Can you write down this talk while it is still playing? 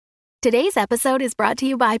Today's episode is brought to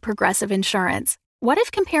you by Progressive Insurance. What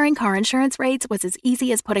if comparing car insurance rates was as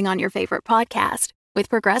easy as putting on your favorite podcast? With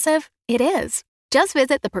Progressive, it is. Just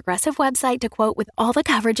visit the Progressive website to quote with all the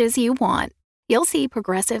coverages you want. You'll see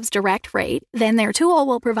Progressive's direct rate, then their tool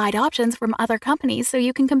will provide options from other companies so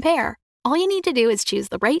you can compare. All you need to do is choose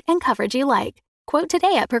the rate and coverage you like. Quote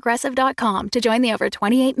today at Progressive.com to join the over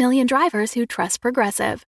 28 million drivers who trust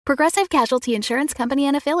Progressive. Progressive Casualty Insurance Company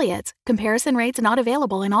and Affiliates. Comparison rates not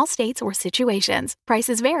available in all states or situations.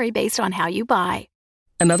 Prices vary based on how you buy.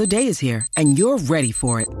 Another day is here, and you're ready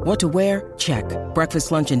for it. What to wear? Check.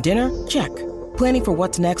 Breakfast, lunch, and dinner? Check. Planning for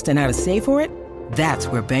what's next and how to save for it? That's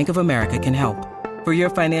where Bank of America can help. For your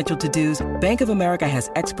financial to-dos, Bank of America has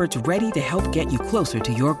experts ready to help get you closer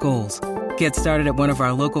to your goals. Get started at one of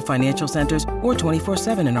our local financial centers or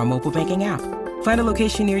 24/7 in our mobile banking app. Find a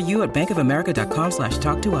location near you at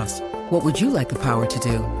bankofamerica.com/talktous. What would you like the power to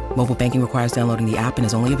do? Mobile banking requires downloading the app and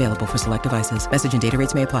is only available for select devices. Message and data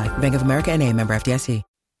rates may apply. Bank of America N.A., member FDIC.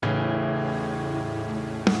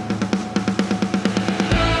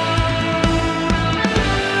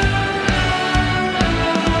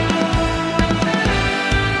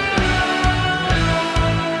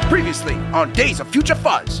 Previously on Days of Future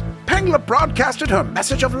Fuzz, Pangla broadcasted her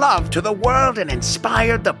message of love to the world and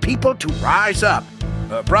inspired the people to rise up.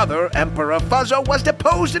 Her brother, Emperor Fuzzo, was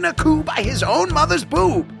deposed in a coup by his own mother's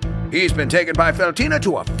boob. He's been taken by Feltina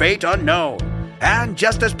to a fate unknown. And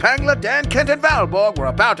just as Pangla, Dan Kent, and Valborg were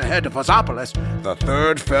about to head to Fuzzopolis, the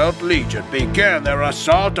Third Felt Legion began their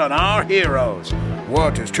assault on our heroes.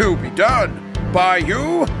 What is to be done? By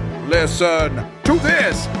you? Listen to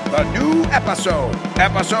this, the new episode,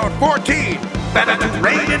 episode 14, Better to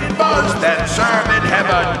Reign in Fuzz Than Serve in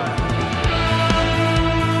Heaven.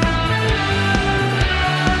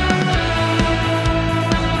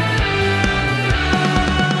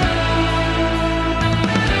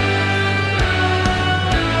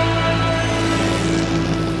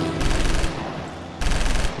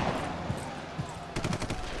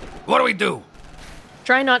 What do we do?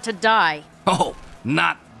 Try not to die. Oh,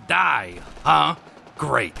 not die, huh?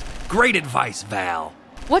 Great. Great advice, Val.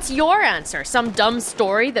 What's your answer? Some dumb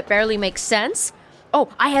story that barely makes sense? Oh,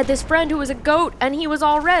 I had this friend who was a goat, and he was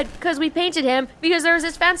all red because we painted him because there was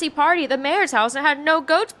this fancy party at the mayor's house and had no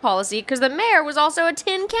goats policy because the mayor was also a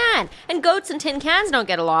tin can. And goats and tin cans don't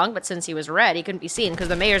get along, but since he was red, he couldn't be seen because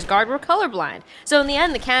the mayor's guard were colorblind. So in the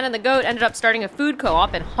end, the can and the goat ended up starting a food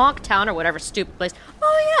co-op in Honktown or whatever stupid place.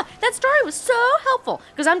 Oh yeah, that story was so helpful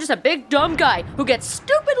because I'm just a big dumb guy who gets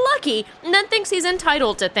stupid lucky and then thinks he's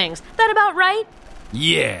entitled to things. That about right?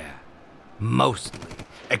 Yeah, mostly.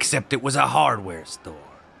 Except it was a hardware store.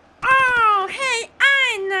 Oh, hey,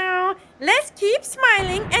 I know. Let's keep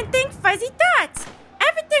smiling and think fuzzy thoughts.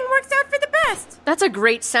 Everything works out for the best. That's a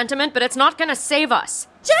great sentiment, but it's not gonna save us.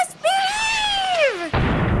 Just believe!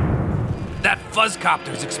 That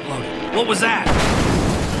fuzzcopter's exploded. What was that?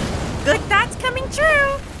 Good thoughts coming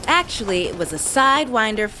true. Actually, it was a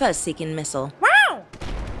Sidewinder fuzz-seeking missile. Wow!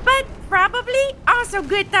 But probably also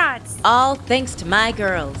good thoughts. All thanks to my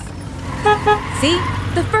girls. See?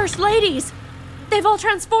 The First Ladies! They've all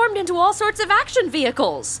transformed into all sorts of action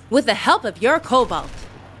vehicles. With the help of your Cobalt.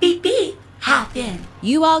 Beep beep, hop in.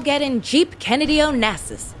 You all get in Jeep Kennedy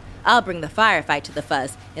Onassis. I'll bring the firefight to the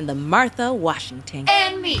fuzz in the Martha Washington.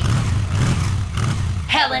 And me,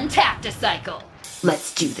 Helen Tacticycle.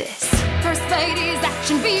 Let's do this. First Ladies,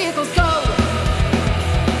 action vehicles, go!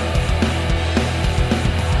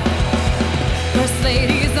 First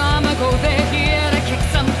Ladies, I'ma go, they're here to kick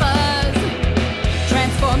some butt.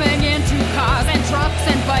 Transforming into cars and trucks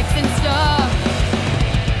and bikes and stuff.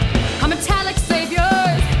 I'm metallic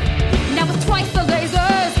saviors, now with twice the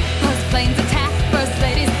lasers. First planes attack, first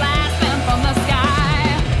ladies blast them from the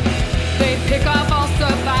sky. They pick off all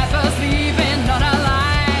survivors, leaving none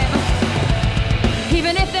alive.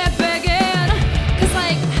 Even if they're begging, 'cause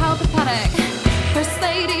like, how pathetic. First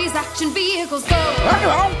ladies, action vehicles go.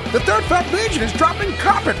 Hello! The Third Felt Legion is dropping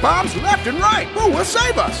carpet bombs left and right. Who will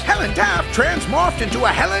save us? Helen Taft transmorphed into a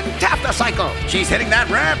Helen Taftacycle. She's hitting that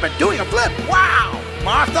ramp and doing a flip. Wow!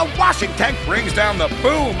 Martha Washington brings down the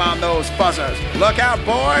boom on those fuzzers. Look out,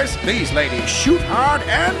 boys. These ladies shoot hard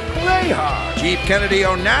and play hard. Jeep Kennedy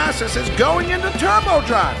Onassis is going into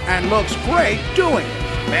turbodrive and looks great doing it.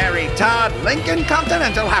 Mary Todd Lincoln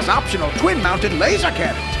Continental has optional twin-mounted laser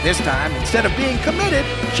cannons. This time, instead of being committed,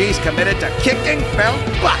 she's committed to kicking Felt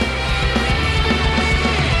butt.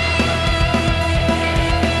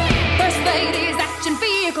 First ladies, action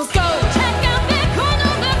vehicles, go! Check out their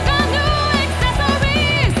corner, look on new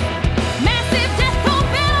accessories. Massive death cone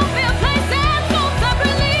battlefield places, full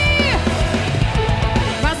separately.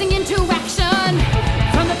 Rising into action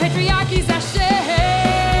from the patriarchy.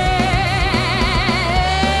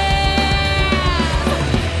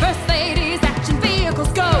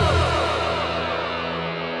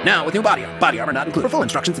 with new body armor. Body armor not included. For full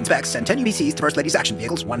instructions and specs, send 10 UBCs to First Lady's Action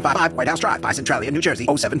Vehicles, 155 White House Drive, by Centralia, New Jersey,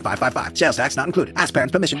 07555. Sales tax not included. Ask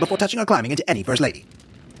parents' permission before touching or climbing into any First Lady.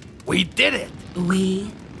 We did it!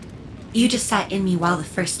 We? You just sat in me while the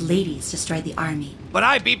First Ladies destroyed the army. But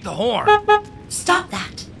I beeped the horn. Stop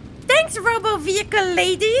that. Thanks, Robo-Vehicle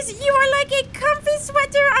ladies. You are like a comfy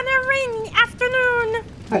sweater on a rainy afternoon.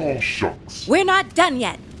 Oh, shucks. We're not done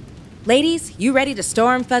yet. Ladies, you ready to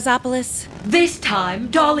storm Fuzzopolis? This time,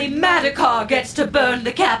 Dolly Madakar gets to burn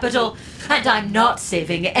the Capitol, and I'm not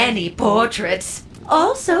saving any portraits.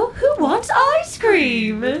 Also, who wants ice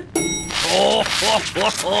cream?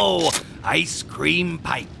 Oh, ice cream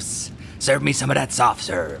pipes. Serve me some of that soft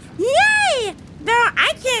serve. Yay! Though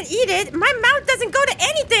I can't eat it. My mouth doesn't go to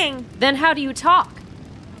anything. Then how do you talk?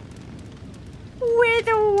 With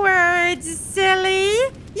words, silly.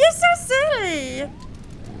 You're so silly.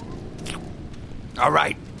 All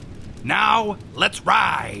right. Now, let's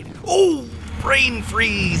ride. Oh, brain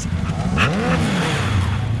freeze.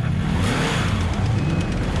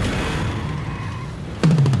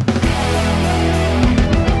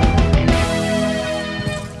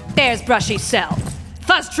 There's Brushy's cell.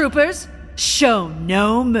 Fuzz troopers, show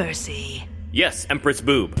no mercy. Yes, Empress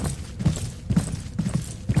Boob.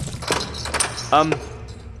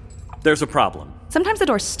 There's a problem. Sometimes the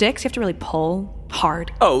door sticks. You have to really pull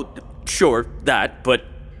hard. Oh, sure, that, but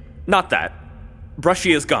not that.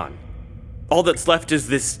 Brushy is gone. All that's left is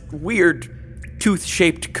this weird,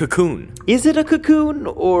 tooth-shaped cocoon. Is it a cocoon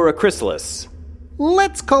or a chrysalis?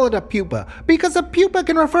 Let's call it a pupa, because a pupa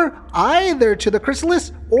can refer either to the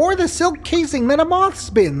chrysalis or the silk casing that a moth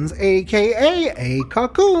spins, aka a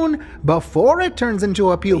cocoon, before it turns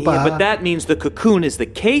into a pupa. Yeah, but that means the cocoon is the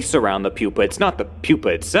case around the pupa. It's not the pupa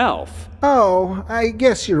itself. Oh, I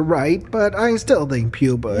guess you're right, but I still think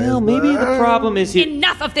pupa Well, maybe the problem is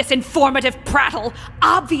Enough of this informative prattle.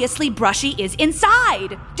 Obviously, Brushy is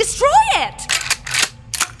inside. Destroy it!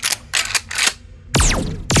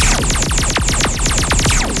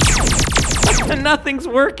 Nothing's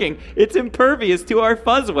working. It's impervious to our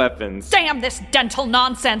fuzz weapons. Damn this dental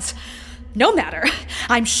nonsense. No matter.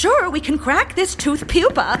 I'm sure we can crack this tooth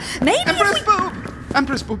pupa. Maybe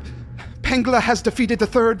Empress Boob! Pengla has defeated the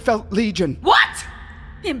 3rd Felt Legion. What?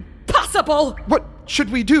 Impossible! What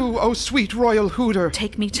should we do, oh sweet royal hooter?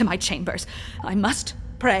 Take me to my chambers. I must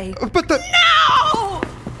pray. But the... No!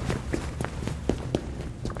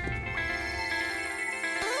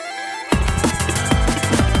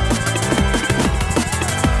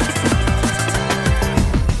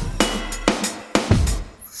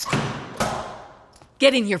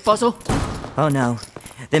 Get in here, Fuzzle. Oh no.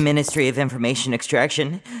 The Ministry of Information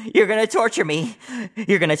Extraction. You're gonna torture me.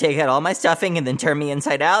 You're gonna take out all my stuffing and then turn me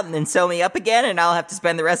inside out and then sew me up again, and I'll have to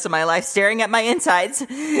spend the rest of my life staring at my insides.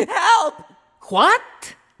 Help!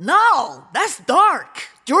 What? No, that's dark.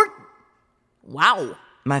 Wow.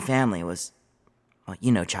 My family was... Well,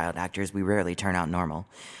 you know child actors, we rarely turn out normal.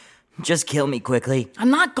 Just kill me quickly. I'm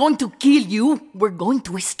not going to kill you. We're going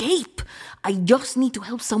to escape. I just need to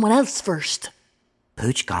help someone else first.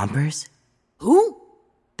 Pooch Gompers? Who?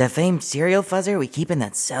 The famed cereal fuzzer we keep in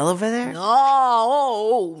that cell over there?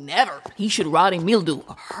 No, never. He should rot in mildew.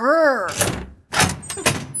 Her.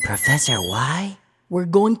 Professor Y? We're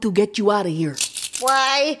going to get you out of here.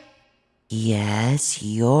 Why? Yes,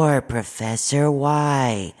 you're Professor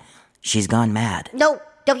Y. She's gone mad. No,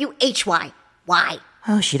 W-H-Y. Why?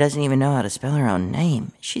 Oh, she doesn't even know how to spell her own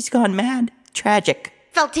name. She's gone mad. Tragic.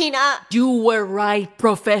 Feltina! You were right,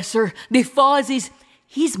 Professor. The fuzz is...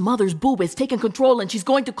 His mother's boob has taken control and she's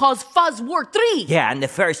going to cause Fuzz War 3! Yeah, and the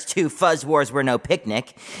first 2 Fuzz Wars were no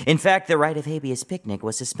picnic. In fact, the right of habeas picnic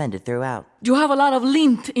was suspended throughout. You have a lot of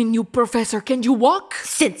lint in you, Professor. Can you walk?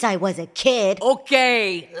 Since I was a kid.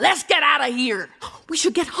 Okay, let's get out of here. We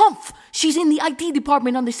should get Humph. She's in the IT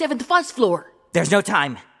department on the 7th Fuzz floor. There's no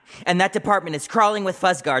time. And that department is crawling with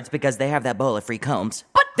fuzz guards because they have that bowl of free combs.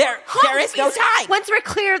 But there is no time! Once we're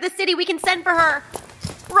clear of the city, we can send for her.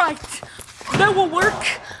 Right. That will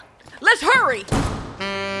work. Let's hurry.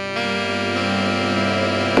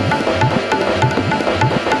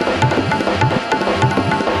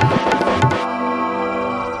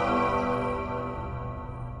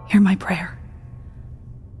 Hear my prayer.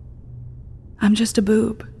 I'm just a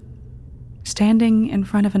boob, standing in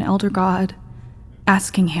front of an elder god,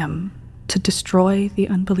 asking him to destroy the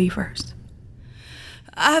unbelievers.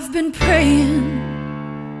 I've been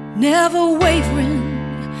praying, never wavering,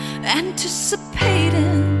 anticipating,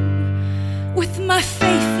 with my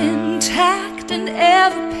faith intact and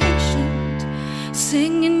ever patient,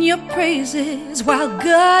 singing your praises while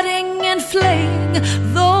guarding and flaying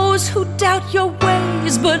those who doubt your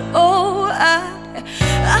ways. But oh,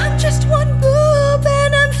 I'm just one boob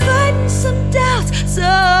and I'm fighting some doubts. So,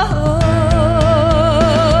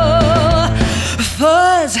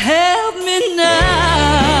 Fuzz, help me now.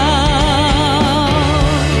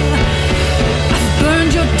 I've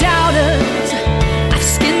burned your doubters, I've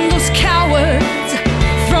skinned those cowards,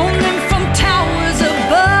 thrown them from towers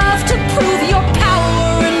above to prove your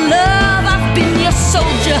power and love. I've been your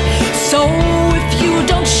soldier, so if you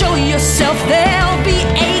don't show yourself, there'll be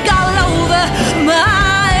egg all over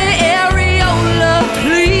my areola.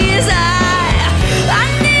 Please, I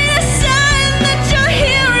need a sign that you're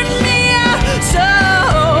hearing me out. So,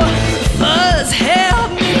 Fuzz,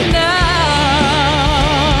 help me now.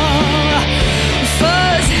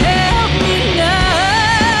 Fuzz, help me now.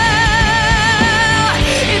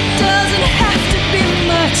 It doesn't have to be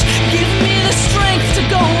much. Give me the strength to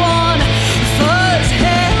go on. Fuzz,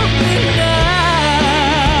 help me now.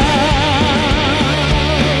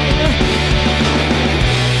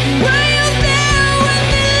 Were you there when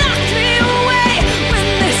they locked me away? When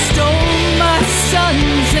they stole my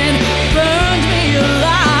sons and burned me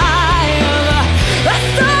alive? I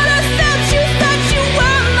thought I felt you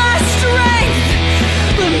were my strength,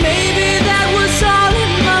 but maybe that was all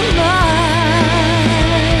in my mind.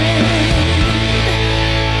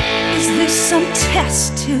 Is this some test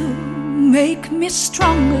to make me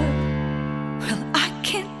stronger? Well, I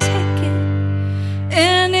can't take it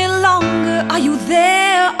any longer. Are you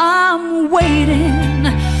there? I'm waiting,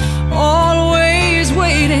 always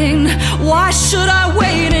waiting. Why should I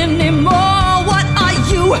wait anymore? What are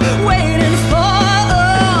you waiting for?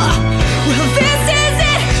 Well, this is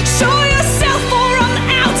it. Show yourself or I'm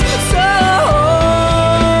out. So,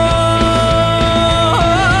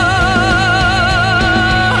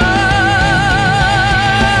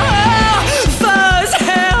 Fuzz,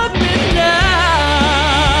 help me now.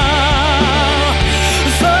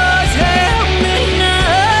 Fuzz, help me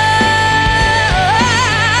now.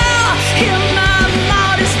 Hear my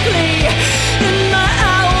loudest plea in my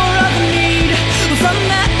hour of need. From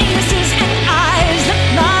the anuses and eyes that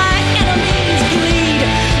my enemies bleed.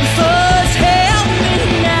 Fuzz, help me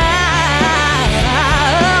now.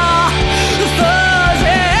 Fuzz,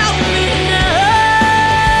 help me now.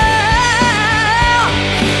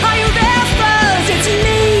 Are you there, Fuzz? It's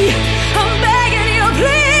me. I'm begging you,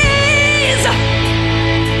 please.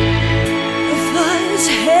 Fuzz,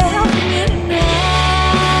 help me now.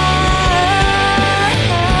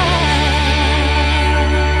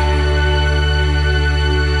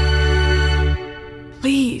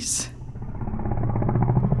 Please.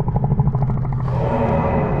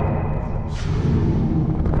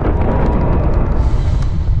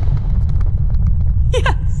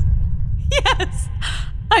 Yes. Yes.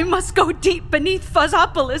 I must go deep beneath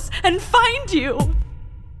Fuzzopolis and find you.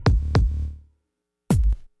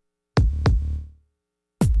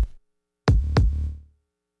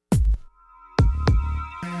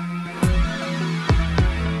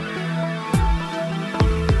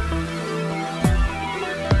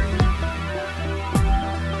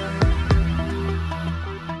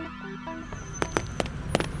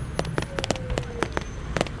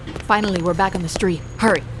 Finally, we're back on the street.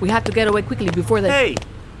 Hurry, we have to get away quickly before they... Hey,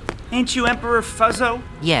 ain't you Emperor Fuzzo?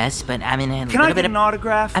 Yes, but I'm in a Can I get an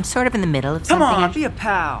autograph? I'm sort of in the middle of Come something. on, be a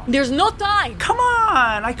pal. There's no time. Come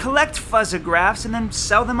on, I collect fuzzographs and then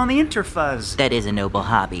sell them on the Interfuzz. That is a noble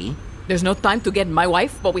hobby. There's no time to get my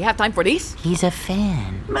wife, but we have time for this? He's a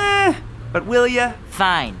fan. Meh, but will ya?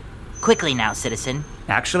 Fine. Quickly now, citizen.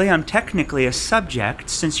 Actually, I'm technically a subject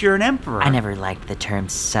since you're an emperor. I never liked the term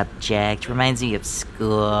subject. Reminds me of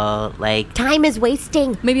school, like... Time is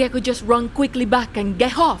wasting. Maybe I could just run quickly back and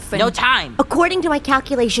get off and... No time! According to my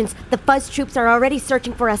calculations, the Fuzz troops are already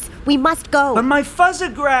searching for us. We must go. But my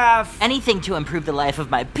fuzzograph! Anything to improve the life of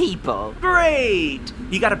my people. Great!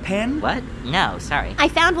 You got a pen? What? No, sorry. I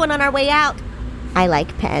found one on our way out. I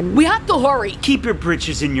like pens. We have to hurry. Keep your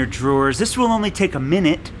britches in your drawers. This will only take a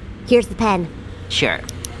minute. Here's the pen. Sure.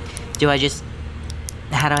 Do I just...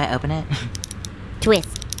 How do I open it?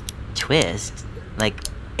 Twist. Twist? Like,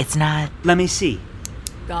 it's not... Let me see.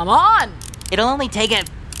 Come on! It'll only take a...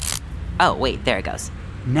 Oh, wait, there it goes.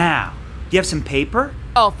 Now, do you have some paper?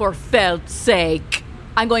 Oh, for feld's sake.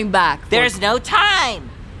 I'm going back. There's no time!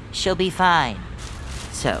 She'll be fine.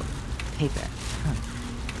 So, paper.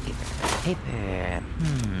 Paper.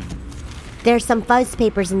 There's some Fuzz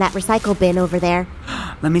papers in that recycle bin over there.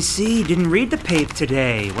 Let me see. Didn't read the paper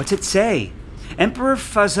today. What's it say? Emperor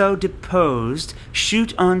Fuzzo deposed,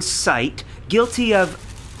 shoot on sight, guilty of...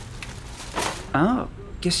 Oh,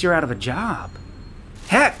 guess you're out of a job.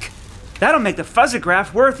 Heck, that'll make the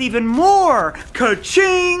fuzzograph worth even more.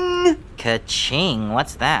 Ka-ching! Ka-ching,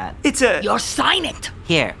 what's that? It's a... You'll sign it!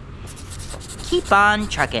 Here. Keep on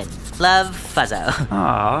trucking. Love, Fuzzo.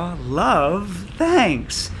 Aw, love,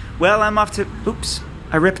 thanks. Well, I'm off to... Oops,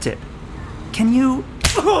 I ripped it. Can you...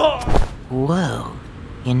 Whoa,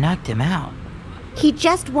 you knocked him out. He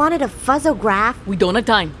just wanted a fuzzograph. We don't have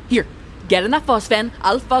time. Here, get in that fuzz fan.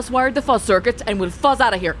 I'll fuzz wire the fuzz circuits and we'll fuzz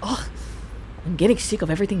out of here. Ugh, I'm getting sick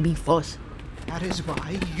of everything being fuzz. That is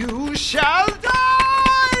why you shall die!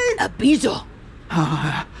 Abizo!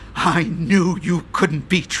 I knew you couldn't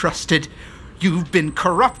be trusted. You've been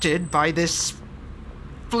corrupted by this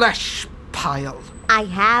flesh pile. I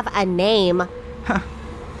have a name.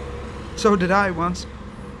 So did I once.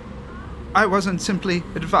 I wasn't simply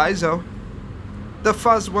Adviso. The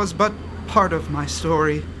fuzz was but part of my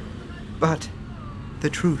story. But the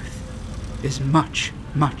truth is much,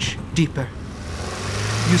 much deeper.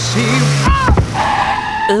 You see...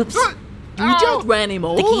 Oops. You just ran him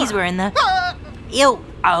over. The keys were in the... Ew.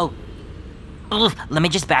 Oh. Ugh. Let me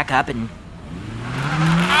just back up and...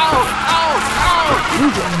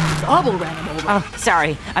 You just double ran him over. Oh,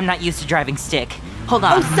 sorry. I'm not used to driving stick. Hold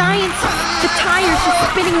on. Oh, science! The tire's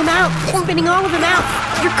just spinning him out. Spinning all of them out.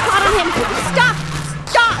 You're caught on him. Stop!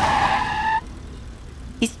 Stop!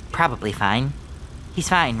 He's probably fine. He's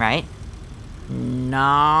fine, right?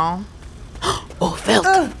 No. Oh,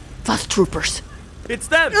 Felt. Fuzz troopers. It's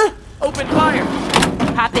them! Open fire!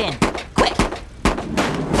 Hop in. Quick!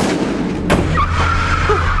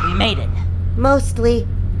 We made it. Mostly.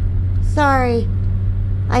 Sorry.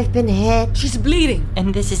 I've been hit. She's bleeding.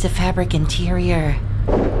 And this is a fabric interior.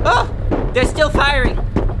 Oh! They're still firing.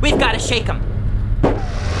 We've got to shake them.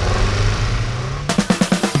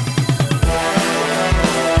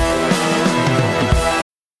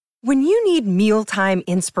 When you need mealtime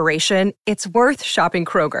inspiration, it's worth shopping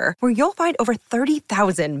Kroger, where you'll find over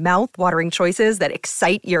 30,000 mouth-watering choices that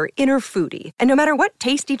excite your inner foodie. And no matter what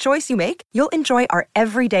tasty choice you make, you'll enjoy our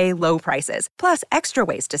everyday low prices, plus extra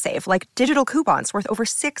ways to save, like digital coupons worth over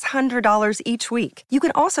 $600 each week. You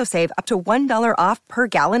can also save up to $1 off per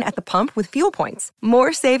gallon at the pump with fuel points.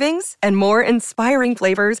 More savings and more inspiring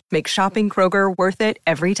flavors make shopping Kroger worth it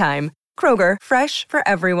every time. Kroger, fresh for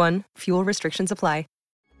everyone. Fuel restrictions apply.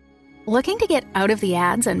 Looking to get out of the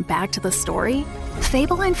ads and back to the story?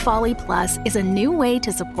 Fable and Folly Plus is a new way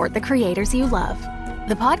to support the creators you love.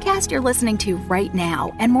 The podcast you're listening to right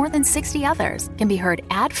now and more than 60 others can be heard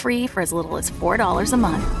ad-free for as little as $4 a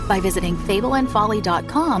month by visiting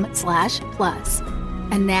fableandfolly.com/plus.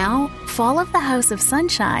 And now, Fall of the House of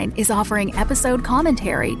Sunshine is offering episode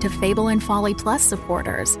commentary to Fable and Folly Plus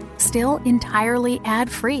supporters, still entirely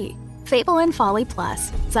ad-free. Fable and Folly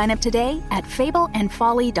Plus. Sign up today at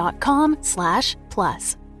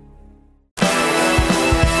fableandfolly.com/plus.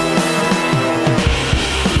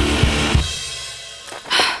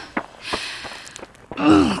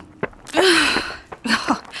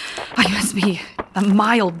 I must be a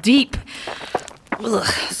mile deep. Ugh,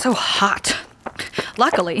 so hot.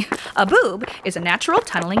 Luckily, a boob is a natural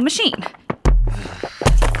tunneling machine.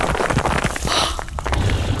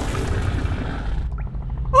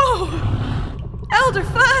 Elder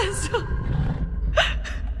Fuzz!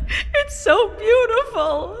 It's so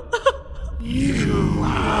beautiful! You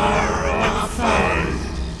are a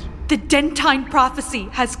Fuzz. The Dentine prophecy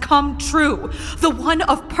has come true. The one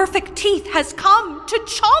of perfect teeth has come to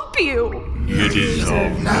chomp you! It is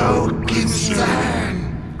of no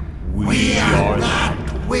concern. We are that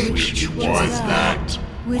which was that,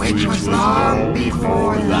 which was long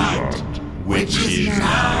before that, which is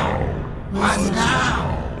now, was now.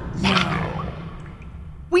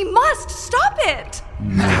 We must stop it!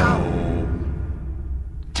 No.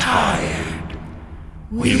 Tired.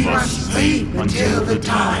 We must sleep until the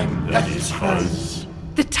time that is Fuzz.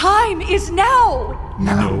 The time is now!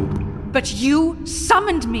 No. But you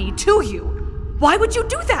summoned me to you. Why would you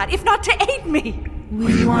do that if not to aid me?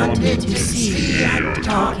 We wanted to see that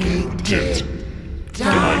talking tit.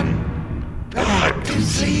 Done. Back to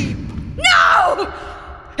sleep. No!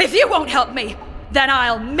 If you won't help me, then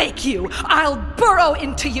I'll make you. I'll burrow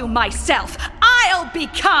into you myself. I'll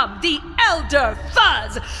become the Elder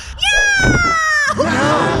Fuzz. Yeah!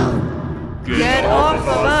 No! Get off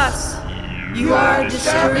of us. You are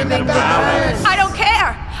disturbing the balance. I don't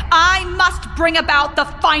care. I must bring about the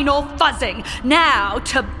final fuzzing. Now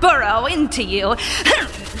to burrow into you.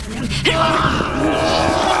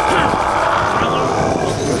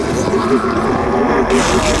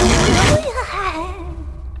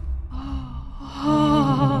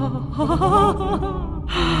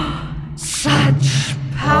 Such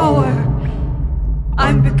power.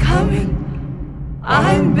 I'm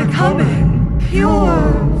becoming pure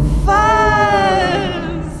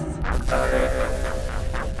fuzz.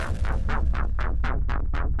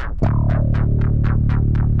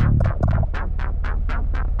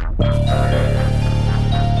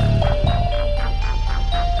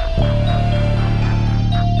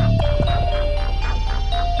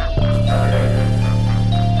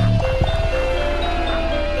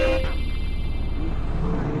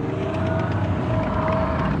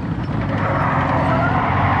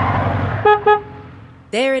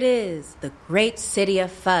 There it is, the great city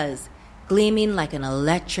of Fuzz, gleaming like an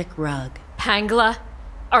electric rug. Pangla,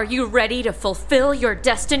 are you ready to fulfill your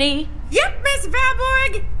destiny? Yep, Miss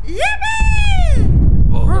Valborg! Yippee!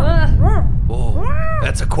 Oh,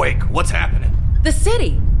 that's a quake. What's happening? The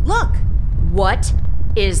city, look! What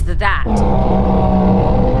is that?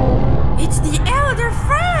 It's the Elder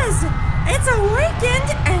Fuzz! It's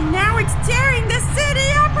awakened, and now it's tearing the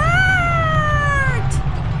city apart!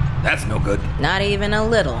 That's no good. Not even a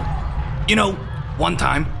little. You know, one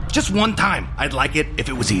time, just one time, I'd like it if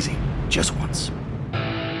it was easy. Just once.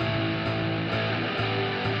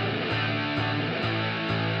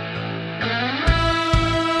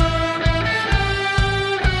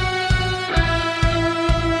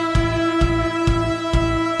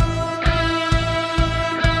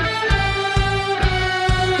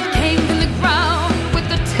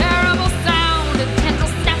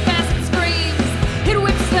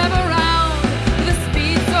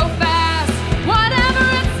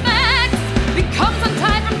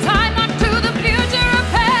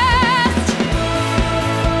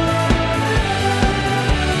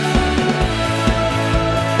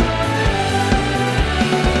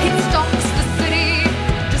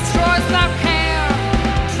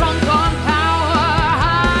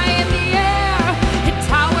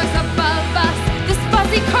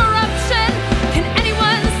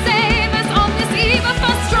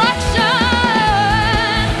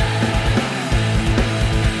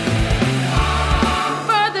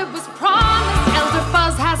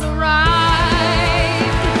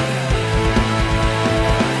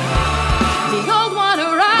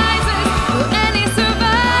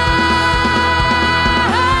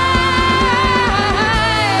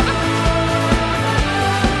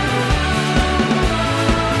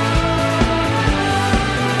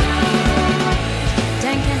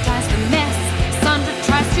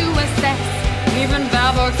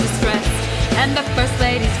 And the first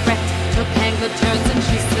lady's wrecked till Pangla turns and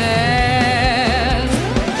she says,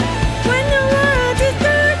 when the world is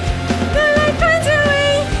dark, the light finds a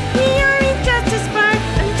way. We aren't just a spark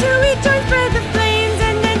until we join spread the flames,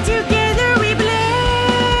 and then together we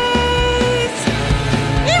blaze.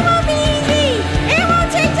 It won't be easy. It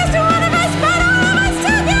won't take just one of us, but all of us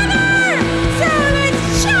together. So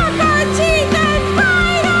let's sharp our teeth and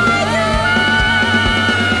fight our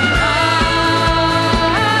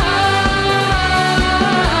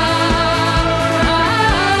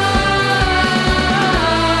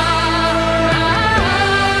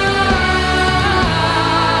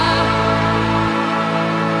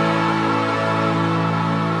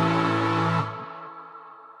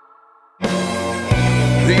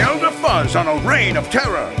The Elder Fuzz on a reign of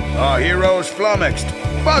terror. Our heroes flummoxed.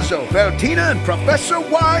 Fuzzo, Feltina, and Professor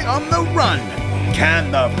Y on the run.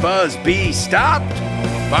 Can the Fuzz be stopped?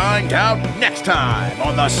 Find out next time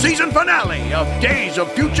on the season finale of Days of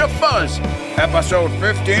Future Fuzz, Episode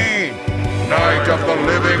 15, Night of the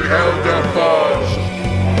Living Elder Fuzz.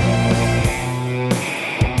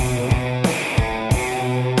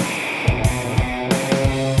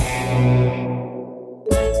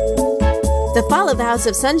 The Fall of the House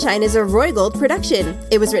of Sunshine is a Roy Gold production.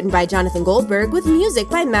 It was written by Jonathan Goldberg with music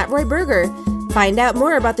by Matt Roy Berger. Find out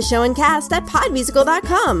more about the show and cast at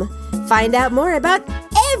podmusical.com. Find out more about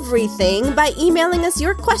everything by emailing us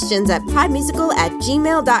your questions at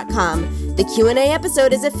podmusical@gmail.com. The Q&A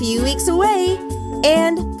episode is a few weeks away.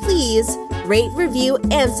 And please rate, review,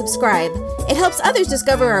 and subscribe. It helps others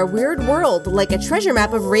discover our weird world, like a treasure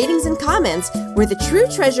map of ratings and comments, where the true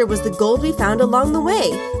treasure was the gold we found along the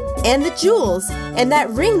way. And the jewels, and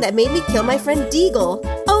that ring that made me kill my friend Deagle.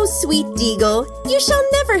 Oh, sweet Deagle, you shall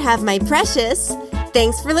never have my precious.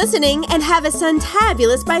 Thanks for listening, and have a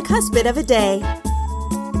suntabulous bicuspid of a day.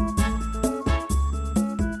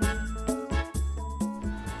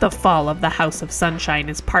 The Fall of the House of Sunshine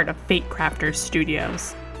is part of Fatecrafters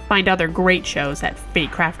Studios. Find other great shows at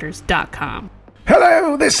fatecrafters.com.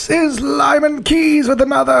 Hello, this is Lyman Keys with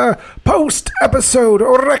another post-episode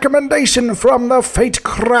recommendation from the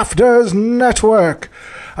Fatecrafters Network.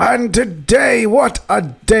 And today, what a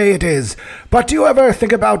day it is. But do you ever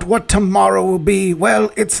think about what tomorrow will be?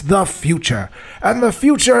 Well, it's the future. And the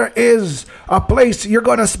future is a place you're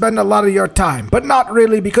going to spend a lot of your time. But not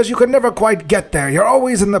really, because you can never quite get there. You're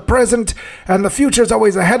always in the present, and the future's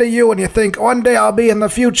always ahead of you, and you think, one day I'll be in the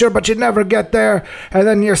future, but you never get there, and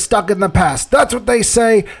then you're stuck in the past. That's what they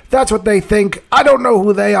say. That's what they think. I don't know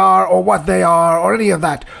who they are or what they are or any of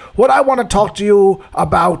that. What I want to talk to you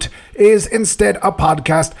about is instead a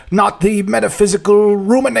podcast, not the metaphysical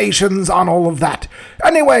ruminations on all of that.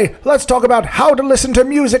 Anyway, let's talk about how to listen to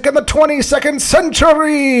music in the 22nd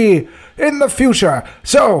century in the future.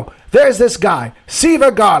 So, there's this guy,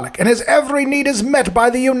 Seaver Garlic, and his every need is met by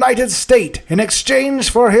the United States. In exchange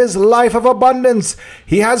for his life of abundance,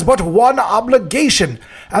 he has but one obligation,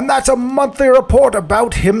 and that's a monthly report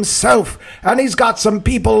about himself. And he's got some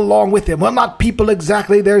people along with him. Well, not people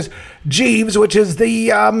exactly. There's Jeeves, which is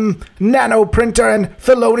the nano printer, and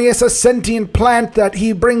Thelonious, a sentient plant that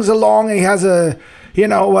he brings along. He has a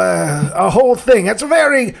whole thing. It's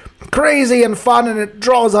very crazy and fun, and it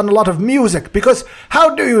draws on a lot of music, because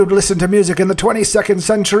how do you listen to music in the 22nd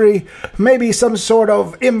century? Maybe some sort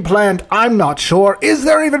of implant, I'm not sure. Is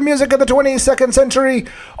there even music in the 22nd century?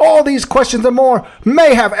 All these questions and more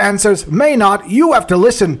may have answers, may not. You have to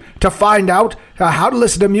listen to find out how to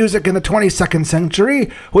listen to music in the 22nd century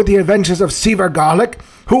with the adventures of Seaver Garlic,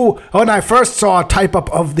 who, when I first saw a type-up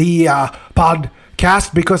of the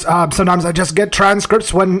podcast, because sometimes I just get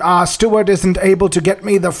transcripts when Stuart isn't able to get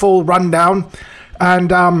me the full rundown,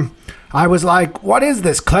 and I was like, what is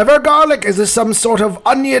this, Clever Garlic? Is this some sort of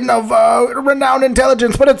onion of renowned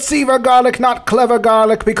intelligence? But it's Seaver Garlic, not Clever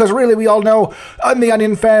Garlic, because really we all know the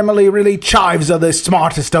onion family really chives are the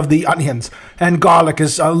smartest of the onions, and garlic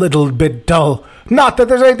is a little bit dull. Not that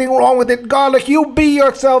there's anything wrong with it. Garlic, you be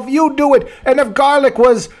yourself, you do it. And if Garlic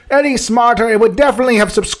was any smarter, it would definitely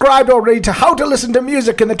have subscribed already to How to Listen to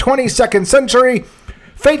Music in the 22nd Century,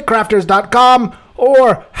 FateCrafters.com,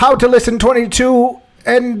 or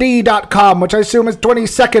HowToListen22ND.com, which I assume is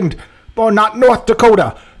 22nd, or not North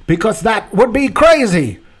Dakota, because that would be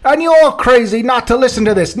crazy. And you're crazy not to listen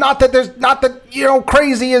to this. Not that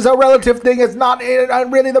crazy is a relative thing. It's not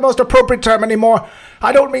really the most appropriate term anymore.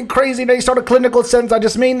 I don't mean crazy in any sort of clinical sense. I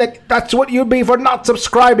just mean that that's what you'd be for not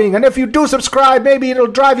subscribing. And if you do subscribe, maybe it'll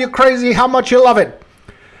drive you crazy how much you love it.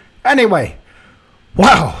 Anyway.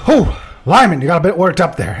 Wow. Oh, Lyman, you got a bit worked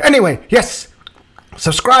up there. Anyway, yes.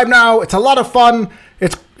 Subscribe now. It's a lot of fun.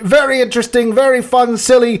 It's very interesting, very fun,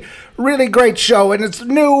 silly, really great show. And it's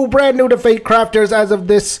brand new to Fate Crafters as of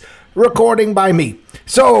this recording by me.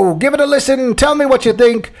 So give it a listen. Tell me what you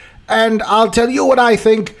think. And I'll tell you what I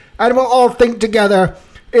think. And we'll all think together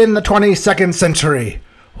in the 22nd century.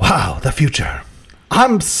 Wow, the future.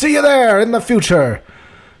 See you there in the future.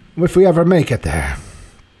 If we ever make it there.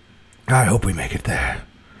 I hope we make it there.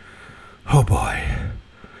 Oh boy.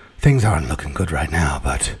 Things aren't looking good right now,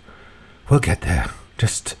 but we'll get there.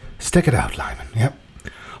 Just stick it out, Lyman. Yep.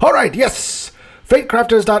 All right, yes.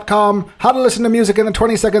 FateCrafters.com. How to listen to music in the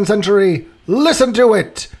 22nd century. Listen to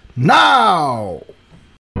it now.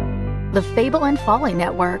 The Fable and Folly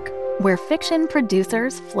Network, where fiction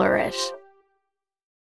producers flourish.